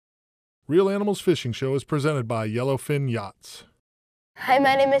Real Animals Fishing Show is presented by Yellowfin Yachts. Hi,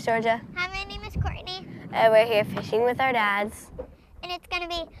 my name is Georgia. Hi, my name is Courtney. And we're here fishing with our dads. And it's gonna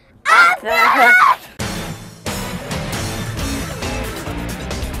be awesome!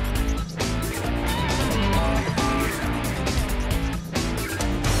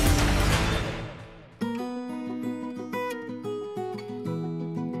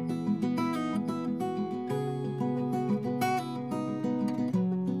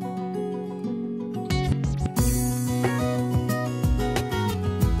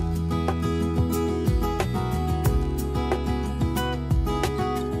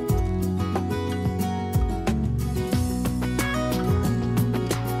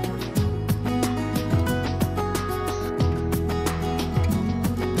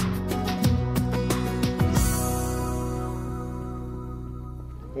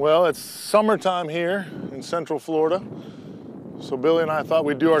 Well, it's summertime here in Central Florida. So Billy and I thought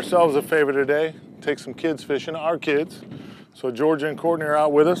we'd do ourselves a favor today, take some kids fishing, our kids. So Georgia and Courtney are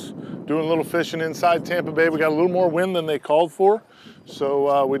out with us, doing a little fishing inside Tampa Bay. We got a little more wind than they called for.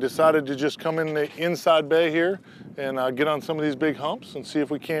 So we decided to just come in the inside bay here and get on some of these big humps and see if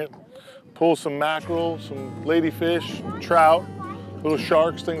we can't pull some mackerel, some ladyfish, trout, little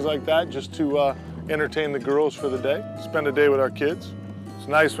sharks, things like that, just to entertain the girls for the day, spend a day with our kids. It's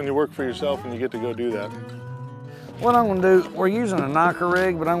nice when you work for yourself and you get to go do that. What I'm gonna do, we're using a knocker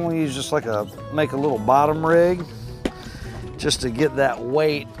rig, but I'm gonna use just like make a little bottom rig just to get that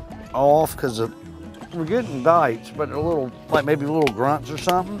weight off, because we're getting bites, but a little, like maybe little grunts or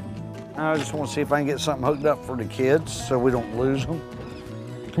something. I just wanna see if I can get something hooked up for the kids so we don't lose them.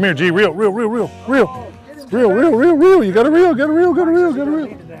 Come here, G, reel. You got a reel, got a reel. Got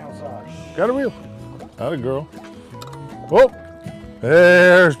a reel. Not a girl. Whoa.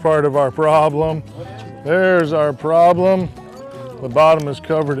 There's part of our problem. There's our problem. The bottom is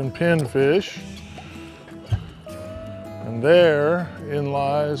covered in pinfish. And therein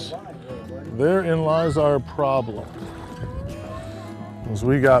lies our problem. As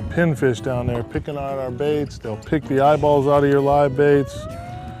we got pinfish down there picking on our baits. They'll pick the eyeballs out of your live baits.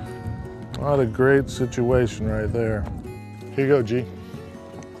 What a great situation right there. Here you go, G.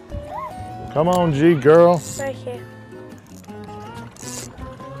 Come on, G, girl. Right here.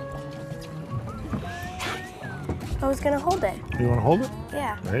 I was gonna hold it. You wanna hold it?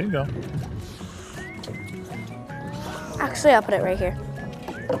 Yeah. There you go. Actually, I'll put it right here.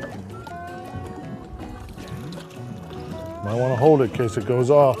 Might wanna hold it in case it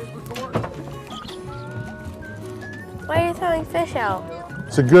goes off. Why are you throwing fish out?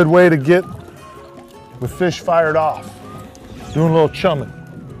 It's a good way to get the fish fired off. Doing a little chumming.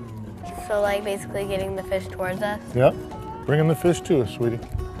 So like basically getting the fish towards us? Yep. Bringing the fish to us, sweetie.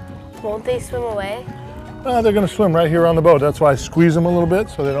 Won't they swim away? They're gonna swim right here on the boat. That's why I squeeze them a little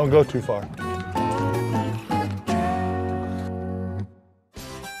bit so they don't go too far.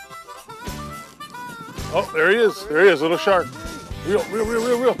 Oh, there he is. There he is, little shark. Reel. Reel,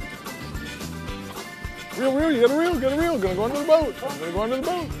 you got a reel. Gonna go under the boat.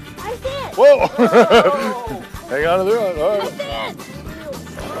 I see it. Whoa! Hang on to the rod. All right. I see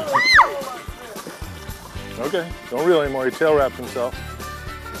it. Okay, don't reel anymore. He tail wrapped himself.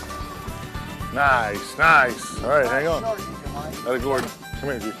 Nice. All right, hang on. That is Gordon. Come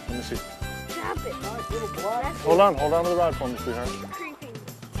here, G. Let me see. Drop it. Hold on to the rod for me, sweetheart.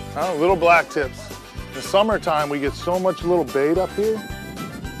 Oh, little black tips. In the summertime, we get so much little bait up here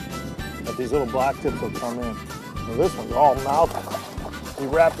that these little black tips will come in. Well, this one's all mouth. He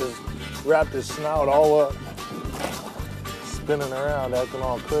wrapped his snout all up, spinning around, acting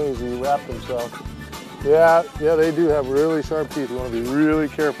all crazy. He wrapped himself. Yeah, they do have really sharp teeth. You want to be really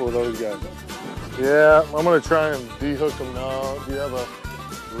careful with those guys. Yeah, I'm gonna try and de-hook them now. Do you have a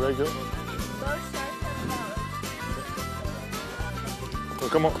regular? Oh,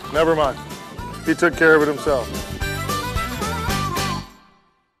 come on, never mind. He took care of it himself.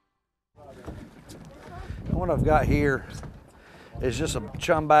 What I've got here is just a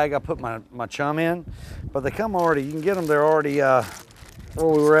chum bag I put my chum in, but they come already, you can get them, they're already, where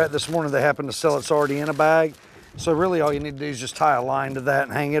we were at this morning, they happen to sell it's already in a bag. So really all you need to do is just tie a line to that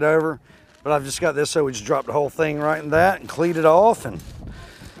and hang it over. But I've just got this, so we just drop the whole thing right in that and cleat it off and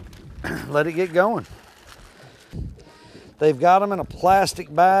let it get going. They've got them in a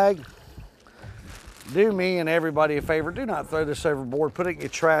plastic bag. Do me and everybody a favor, do not throw this overboard. Put it in your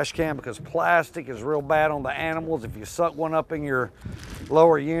trash can, because plastic is real bad on the animals. If you suck one up in your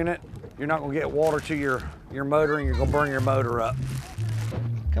lower unit, you're not gonna get water to your motor and you're gonna burn your motor up.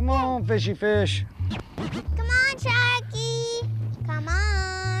 Come on, fishy fish. Come on, Sharky. Come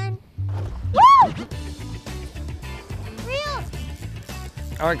on. Woo! Reels.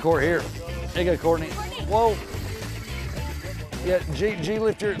 All right, Court, here. Here you go, Courtney. Whoa. Yeah, G,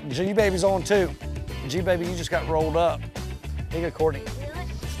 lift your, G baby's on too. G baby, you just got rolled up. Here you go, Courtney.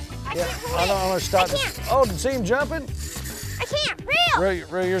 Yeah, I don't know, stop this. Oh, did you see him jumping? I can't. Reel.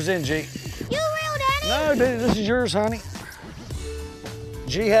 Reel yours in, G. You reel, Daddy. No, dude, this is yours, honey.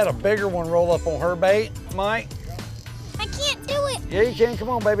 G had a bigger one roll up on her bait, Mike. I can't do it. Yeah, you can. Come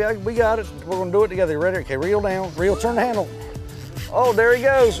on, baby. We got it. We're going to do it together. You ready? Okay, reel down. Reel, turn the handle. Oh, there he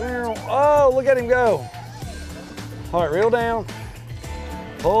goes. Oh, look at him go. All right, reel down.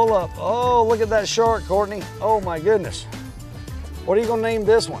 Pull up. Oh, look at that shark, Courtney. Oh, my goodness. What are you going to name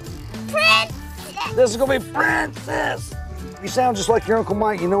this one? Princess. This is going to be Princess. You sound just like your Uncle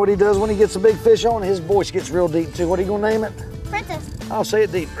Mike. You know what he does when he gets a big fish on? His voice gets real deep, too. What are you going to name it? Princess. I'll say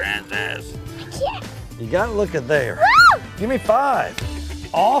it deep. Princess. Yeah. You got to look at there. Woo! Give me 5.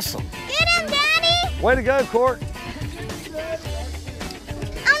 Awesome. Get him, Daddy. Way to go, Court.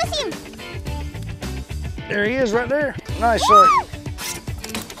 I want to see him. There he is right there. Nice, sir.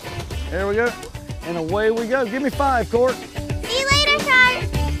 There we go. And away we go. Give me 5, Court. See you later, Shark.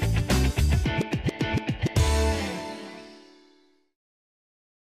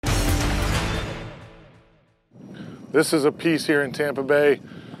 This is a piece here in Tampa Bay.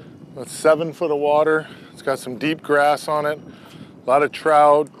 That's 7 foot of water. It's got some deep grass on it. A lot of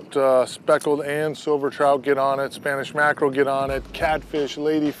trout, speckled and silver trout get on it. Spanish mackerel get on it. Catfish,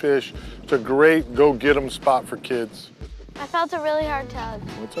 ladyfish. It's a great go get 'em spot for kids. I felt a really hard tug.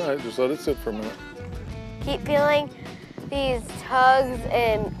 That's all right, just let it sit for a minute. Keep feeling these tugs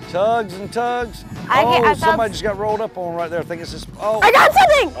and... Tugs and tugs. I Somebody just got rolled up on right there. I think it's just, oh. I got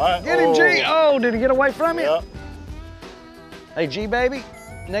something! All right. Get him, G. Oh, did he get away from you? Yeah. Hey, G baby,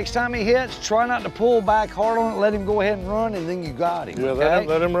 next time he hits, try not to pull back hard on it. Let him go ahead and run, and then you got him, Yeah, okay?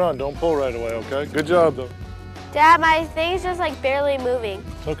 let him run. Don't pull right away, okay? Good job, though. Dad, my thing's just like barely moving,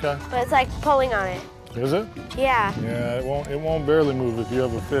 It's okay. but it's like pulling on it. Is it? Yeah. Yeah, it won't barely move if you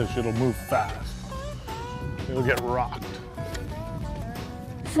have a fish. It'll move fast. It'll get rocked.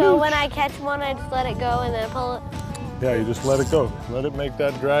 So when I catch one, I just let it go and then pull it. Yeah, you just let it go. Let it make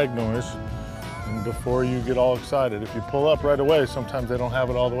that drag noise and before you get all excited. If you pull up right away, sometimes they don't have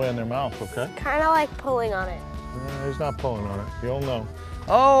it all the way in their mouth, okay? Kind of like pulling on it. He's not pulling on it. You'll know.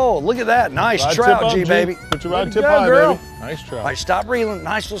 Oh, look at that. Nice Rod trout, tip up, G, baby. Put your Way rod to tip go, high, girl. baby. Nice trout. All right, stop reeling.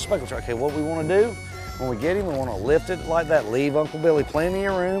 Nice little speckled trout. Okay, what we want to do, when we get him, we want to lift it like that. Leave Uncle Billy plenty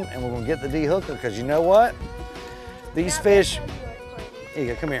of room, and we're going to get the de-hooker, because you know what? These fish, here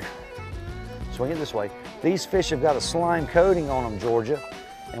you go, come here. Swing it this way. These fish have got a slime coating on them, Georgia,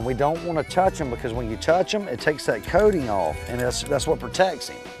 and we don't want to touch them, because when you touch them, it takes that coating off, and that's what protects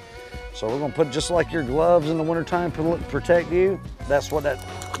him. So we're going to put, just like your gloves in the wintertime protect you, that's what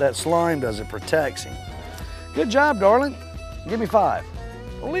that slime does. It protects him. Good job, darling. Give me 5.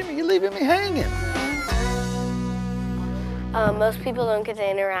 Don't leave me, you're leaving me hanging. Most people don't get to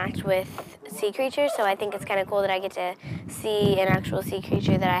interact with sea creatures, so I think it's kind of cool that I get to see an actual sea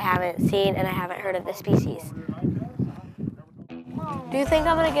creature that I haven't seen and I haven't heard of the species. Do you think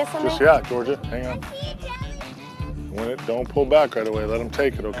I'm gonna get something? Just, yeah, Georgia, hang on. Don't pull back right away. Let him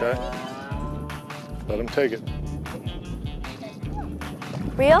take it, okay? Let him take it.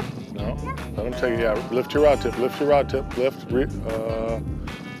 Real? No, let him take it. Yeah, lift your rod tip. Lift your rod tip. Lift.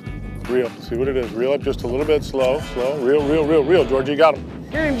 Reel. See what it is. Reel up just a little bit. Slow. Reel. Georgia, you got him.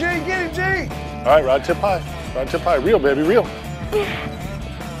 Get him, G. Get him, G. All right, rod tip high. Rod tip high. Reel, baby. Reel.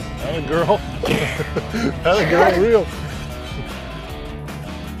 That a girl. That a girl. Reel.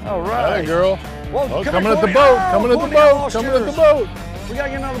 All right. That a girl. Whoa, Oh, come coming here, at the Courtney. boat. Oh, Coming at the Courtney, I boat. lost Coming at the yours. boat. We gotta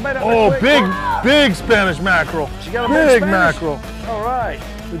get another bait out Oh, there quick. big Spanish mackerel. She got a big Spanish? mackerel. All right.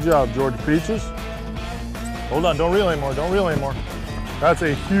 Good job, George Peaches. Hold on, don't reel anymore, don't reel anymore. That's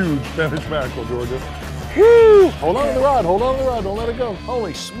a huge Spanish mackerel, Georgia. Woo! Hold on to the rod, hold on to the rod, don't let it go.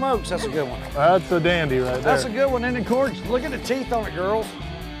 Holy smokes, that's a good one. That's a dandy right there. That's a good one, isn't it, Court? Look at the teeth on it, girls.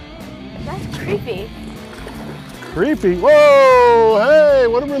 That's creepy. Creepy. Whoa, hey,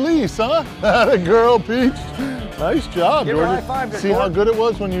 what a release, huh? That a girl, Peach. Nice job, Give her a Georgia. high five there, See how Court. good it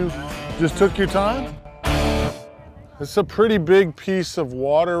was when you just took your time? It's a pretty big piece of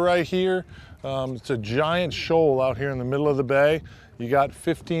water right here. It's a giant shoal out here in the middle of the bay. You got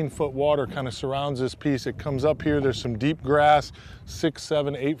 15-foot water kind of surrounds this piece. It comes up here, there's some deep grass, 6,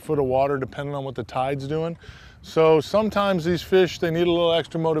 7, 8 foot of water depending on what the tide's doing. So sometimes these fish, they need a little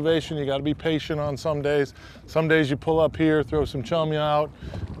extra motivation. You gotta be patient on some days. Some days you pull up here, throw some chum out,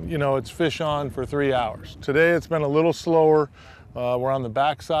 you know, it's fish on for 3 hours. Today it's been a little slower. We're on the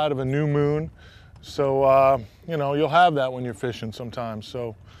backside of a new moon. So, you know, you'll have that when you're fishing sometimes.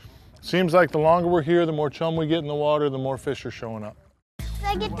 So seems like the longer we're here, the more chum we get in the water, the more fish are showing up. So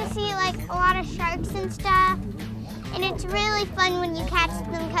I get to see like a lot of sharks and stuff. And it's really fun when you catch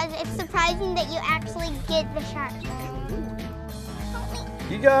them because it's surprising that you actually get the shark.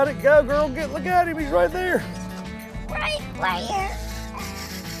 You got it. Go, girl. Look at him. He's right there. Right here.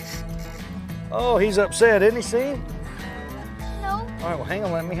 Oh, he's upset. Isn't he? See him? No. All right, well, hang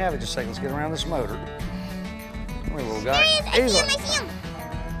on. Let me have it just a second. Let's get around this motor. Come here, little guy. There he is. I see him.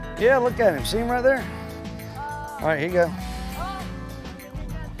 Yeah, look at him. See him right there? All right, here you go.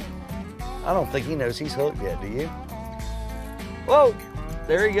 I don't think he knows he's hooked yet, do you? Whoa,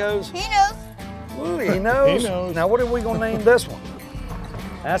 there he goes. He knows. Ooh, he knows. He knows. Now, what are we gonna name this one?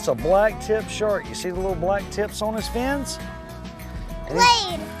 That's a blacktip shark. You see the little black tips on his fins?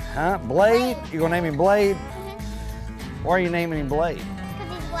 Blade. Huh? Blade? You're gonna name him Blade? Why are you naming him Blade?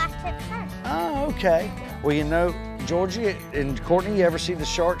 Because he's blacktip shark. Oh, okay. Well, you know, Georgie and Courtney, you ever see the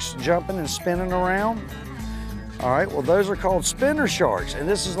sharks jumping and spinning around? All right, well, those are called spinner sharks, and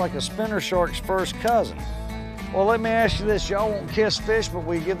this is like a spinner shark's first cousin. Well, let me ask you this. Y'all won't kiss fish, but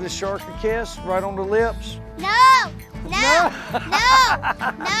will you give this shark a kiss right on the lips? No. No. No.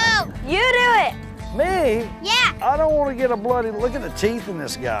 No. You do it. Me? Yeah. I don't want to get a bloody, look at the teeth in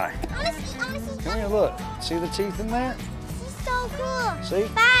this guy. I want to see. Come here, look. See the teeth in there? This is so cool. See?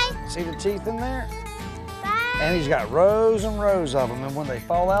 Bye. See the teeth in there? Bye. And he's got rows and rows of them, and when they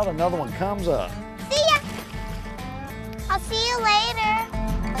fall out, another one comes up. See ya. I'll see you later.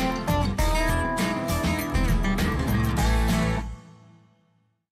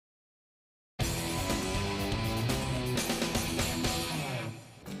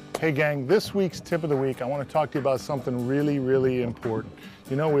 Hey gang, this week's tip of the week, I want to talk to you about something really, really important.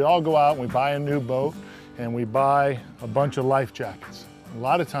 You know, we all go out and we buy a new boat and we buy a bunch of life jackets. A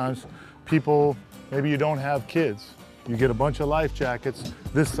lot of times people, maybe you don't have kids, you get a bunch of life jackets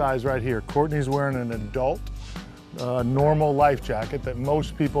this size right here. Courtney's wearing an adult normal life jacket that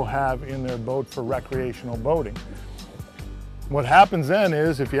most people have in their boat for recreational boating. What happens then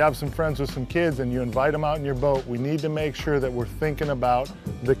is if you have some friends with some kids and you invite them out in your boat, we need to make sure that we're thinking about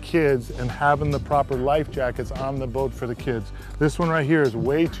the kids and having the proper life jackets on the boat for the kids. This one right here is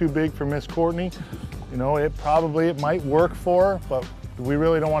way too big for Miss Courtney. You know, it might work for her, but we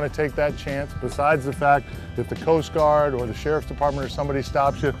really don't want to take that chance. Besides the fact that the Coast Guard or the Sheriff's Department or somebody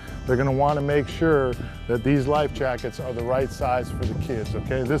stops you, they're going to want to make sure that these life jackets are the right size for the kids,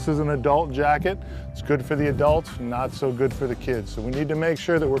 okay? This is an adult jacket. It's good for the adults, not so good for the kids. So we need to make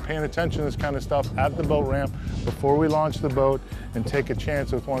sure that we're paying attention to this kind of stuff at the boat ramp before we launch the boat and take a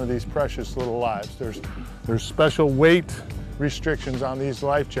chance with one of these precious little lives. There's special weight restrictions on these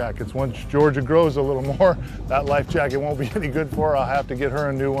life jackets. Once Georgia grows a little more, that life jacket won't be any good for her. I'll have to get her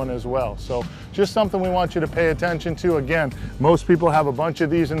a new one as well. So just something we want you to pay attention to. Again, most people have a bunch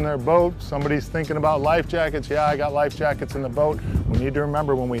of these in their boat. Somebody's thinking about life jackets. Yeah, I got life jackets in the boat. We need to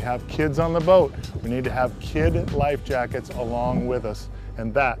remember when we have kids on the boat, we need to have kid life jackets along with us.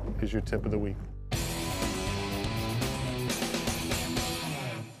 And that is your tip of the week.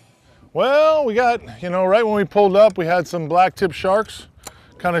 Well, we got, you know, right when we pulled up, we had some blacktip sharks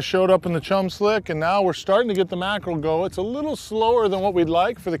kind of showed up in the chum slick, and now we're starting to get the mackerel go. It's a little slower than what we'd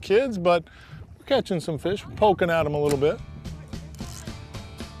like for the kids, but we're catching some fish, poking at them a little bit.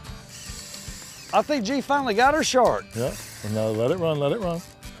 I think G finally got her shark. Yeah, well, now let it run, let it run.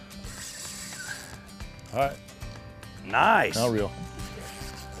 All right. Nice. Now reel.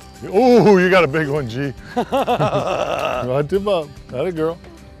 Oh, you got a big one, G. Rod tip up, atta girl.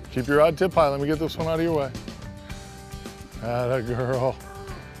 Keep your rod tip high. Let me get this one out of your way. Atta girl.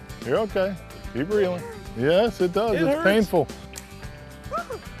 You're okay. Keep reeling. Yes, it does. It it's hurts. painful.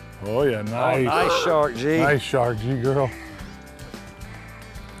 Oh yeah, nice. Oh, nice shark, G. Nice shark, G girl.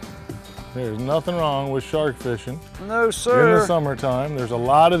 There's nothing wrong with shark fishing. No, sir. In the summertime, there's a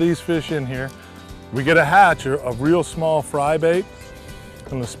lot of these fish in here. We get a hatch of real small fry bait,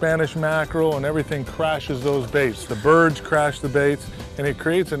 and the Spanish mackerel and everything crashes those baits. The birds crash the baits, and it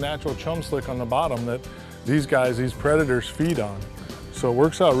creates a natural chum slick on the bottom that these guys, these predators, feed on. So it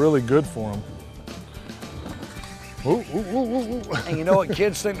works out really good for them. Ooh, ooh, ooh, ooh, ooh. And you know what?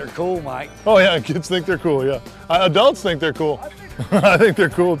 Kids think they're cool, Mike. Oh yeah, kids think they're cool, yeah. Adults think they're cool. I think they're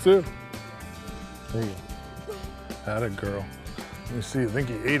cool too. There you go. Atta girl. Let me see, I think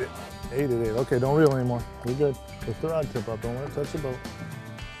he ate it. Ate it. Okay, don't reel anymore. We're good. Lift the rod tip up, don't let it touch the boat.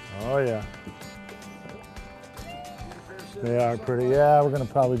 Oh yeah. They are pretty. Yeah, we're gonna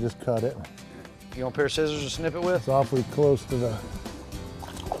probably just cut it. You want a pair of scissors to snip it with? It's awfully close to the,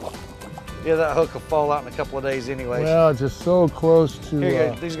 Yeah, that hook will fall out in a couple of days anyways. well, it's just so close to, Here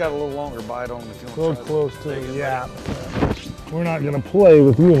you go. These got a little longer bite on them if you so want to try close them. to There you the, go, yeah. We're not gonna play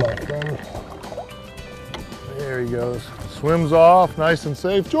with you, my friend. There he goes. Swims off, nice and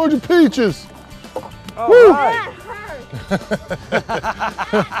safe. Georgia Peaches. All Woo! right.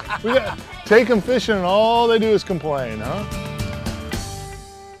 We got take them fishing and all they do is complain, huh?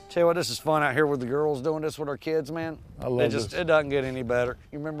 Tell you what, this is fun out here with the girls doing this with our kids, man. I love this. It doesn't get any better.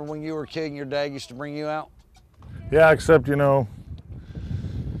 You remember when you were a kid and your dad used to bring you out? Yeah, except, you know,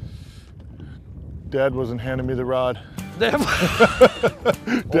 Dad wasn't handing me the rod. Dad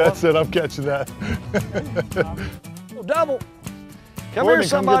said, I'm catching that. Well, double. Come Courtney, here,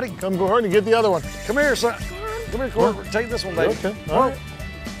 somebody. Come, Courtney, get the other one. Come here, son. Come here, Courtney. Take this one, baby. Okay, all right.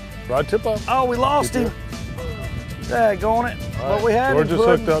 Rod tip up. Oh, we lost him. Dad, go on it. All But we had George him. is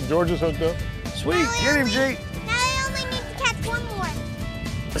hooked up. George is hooked up. Sweet. Get him, G. Now I only need to catch one more.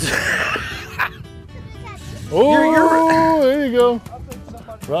 Oh, there you go.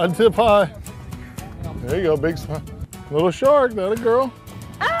 Rod tip high. There you go, big smile. Little shark, that a girl.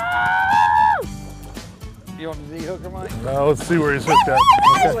 You want the D-hooker, Mike? Now let's see where he's hooked at.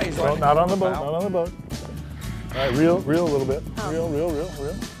 Okay. No, not on the boat, not on the boat. All right, reel a little bit. Reel.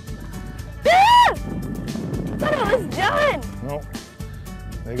 I thought it was done. No,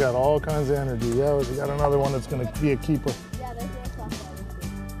 they got all kinds of energy. Yeah, we got another one that's gonna be a keeper. Yeah, there's no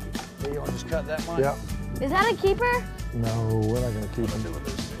Hey, you want to just cut that, Mike? Yeah. Is that a keeper? No, we're not gonna keep him.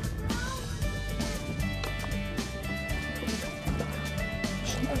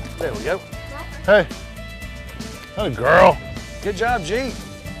 There we go. Hey, that a girl. Good job, G.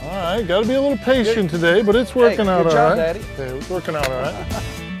 All right, got to be a little patient today, but it's working out good all job, right. Daddy. Hey, it's working out all right.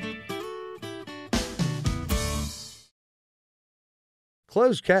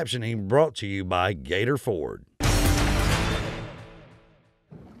 Closed captioning brought to you by Gator Ford.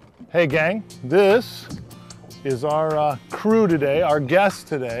 Hey gang, this is our crew today, our guest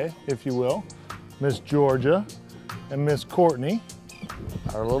today, if you will, Miss Georgia and Miss Courtney.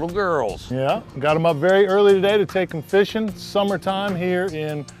 Our little girls. Yeah, got them up very early today to take them fishing. It's summertime here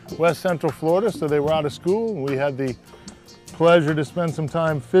in West Central Florida, so they were out of school. We had the pleasure to spend some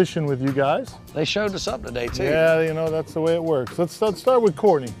time fishing with you guys. They showed us up today, too. Yeah, you know, that's the way it works. Let's start with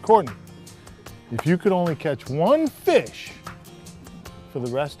Courtney. Courtney, if you could only catch one fish for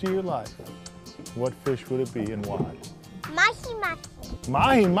the rest of your life, what fish would it be and why?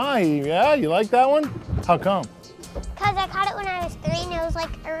 Mahi. Mahi, yeah, you like that one? How come? Because I caught it when I was 3 and it was like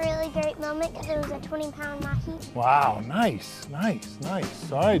a really great moment because it was a 20-pound mahi. Wow, nice.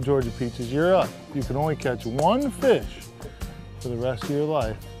 All right, Georgia Peaches, you're up. If you could only catch one fish for the rest of your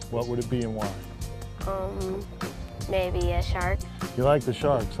life, what would it be and why? Maybe a shark. You like the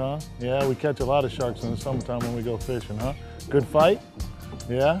sharks, huh? Yeah, we catch a lot of sharks in the summertime when we go fishing, huh? Good fight?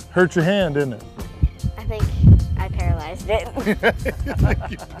 Yeah? Hurt your hand, didn't it? I think I paralyzed it.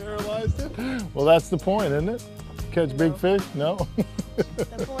 You paralyzed it? Well, that's the point, isn't it? Catch big fish? No?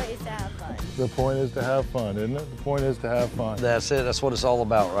 The point is to have fun. The point is to have fun, isn't it? The point is to have fun. That's it. That's what it's all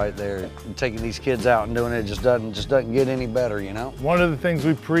about right there. Taking these kids out and doing it just doesn't get any better, you know? One of the things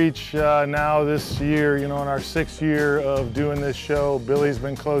we preach now this year, you know, in our 6th year of doing this show, Billy's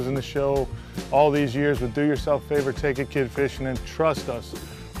been closing the show all these years, but do yourself a favor, take a kid fishing and trust us.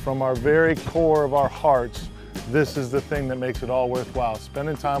 From our very core of our hearts, this is the thing that makes it all worthwhile.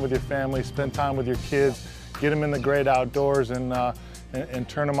 Spending time with your family, spend time with your kids, get them in the great outdoors and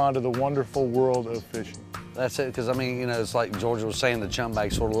turn them onto the wonderful world of fishing. That's it, because I mean, you know, it's like Georgia was saying, the chum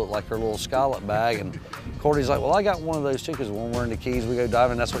bag sort of looked like her little scallop bag, and Courtney's like, well, I got one of those too, because when we're in the Keys, we go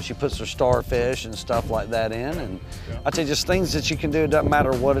diving, that's what she puts her starfish and stuff like that in, and I tell you, just things that you can do, it doesn't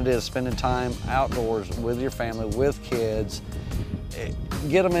matter what it is, spending time outdoors with your family, with kids,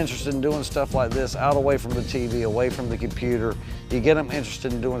 get them interested in doing stuff like this, out away from the TV, away from the computer. You get them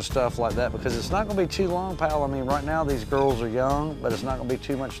interested in doing stuff like that because it's not going to be too long, pal. I mean, right now these girls are young, but it's not going to be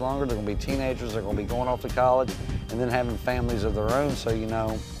too much longer. They're going to be teenagers. They're going to be going off to college and then having families of their own. So, you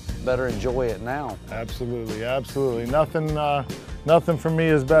know, better enjoy it now. Absolutely, absolutely. Nothing for me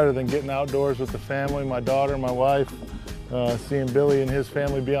is better than getting outdoors with the family, my daughter, my wife. Seeing Billy and his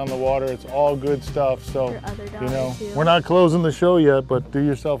family be on the water, it's all good stuff. So, you know, we're not closing the show yet, but do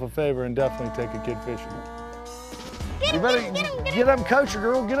yourself a favor and definitely take a kid fishing. Get You him, better get him. get up and coach her,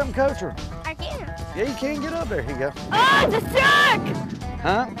 girl. Get up and coach her. I can. Yeah, you can get up there. Here you go. Oh, it's a shark!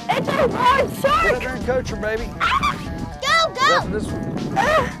 Huh? It's a large Get shark! up there and coach her, baby. Go. This one.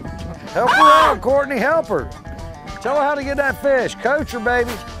 Help her out, Courtney. Help her. Tell her how to get that fish. Coach her,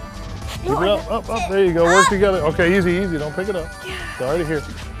 baby. Keep it up, there you go, work together. Okay, easy, don't pick it up. Sorry to hear.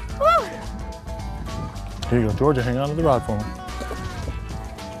 Here you go, Georgia, hang on to the rod for me.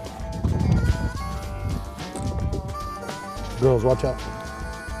 Girls, watch out.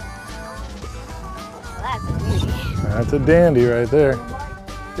 That's a beauty. That's a dandy right there.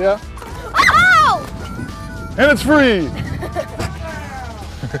 Yeah. Oh! And it's free.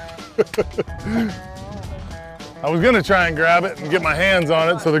 I was gonna try and grab it and get my hands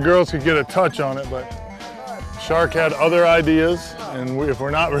on it so the girls could get a touch on it, but shark had other ideas, and if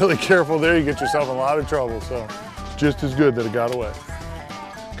we're not really careful there, you get yourself in a lot of trouble, so it's just as good that it got away.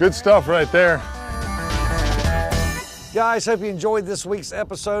 Good stuff right there. Guys, hope you enjoyed this week's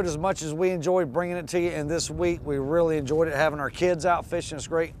episode as much as we enjoyed bringing it to you. And this week, we really enjoyed it, having our kids out fishing. It's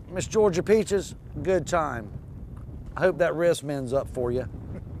great. Miss Georgia Peaches, good time. I hope that wrist mends up for you.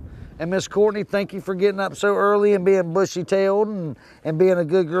 And Miss Courtney, thank you for getting up so early and being bushy-tailed and being a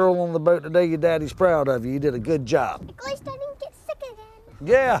good girl on the boat today. Your daddy's proud of you. You did a good job. At least I didn't get sick again.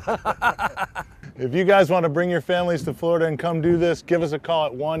 Yeah. If you guys want to bring your families to Florida and come do this, give us a call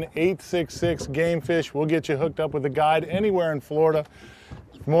at 1-866-GAME-FISH. We'll get you hooked up with a guide anywhere in Florida.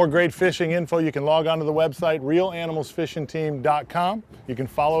 For more great fishing info, you can log on to the website, realanimalsfishingteam.com. You can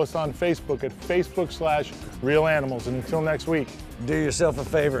follow us on Facebook at Facebook/RealAnimals. And until next week, Do yourself a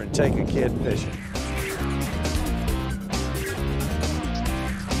favor and take a kid fishing.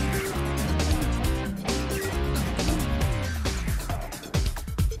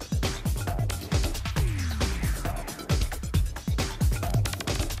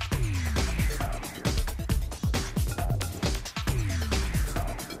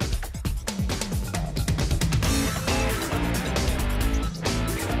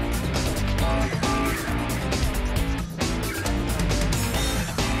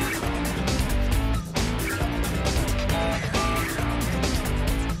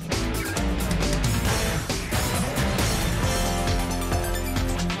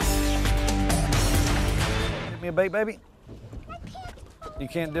 Me a bait, baby? I can't. You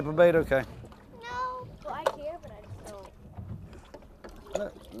can't dip a bait? Okay. No. Well, I can, but I just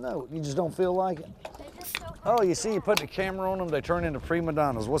don't. No, you just don't feel like it? They just don't. Oh, you see, you put the camera on them, they turn into prima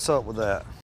donnas. What's up with that?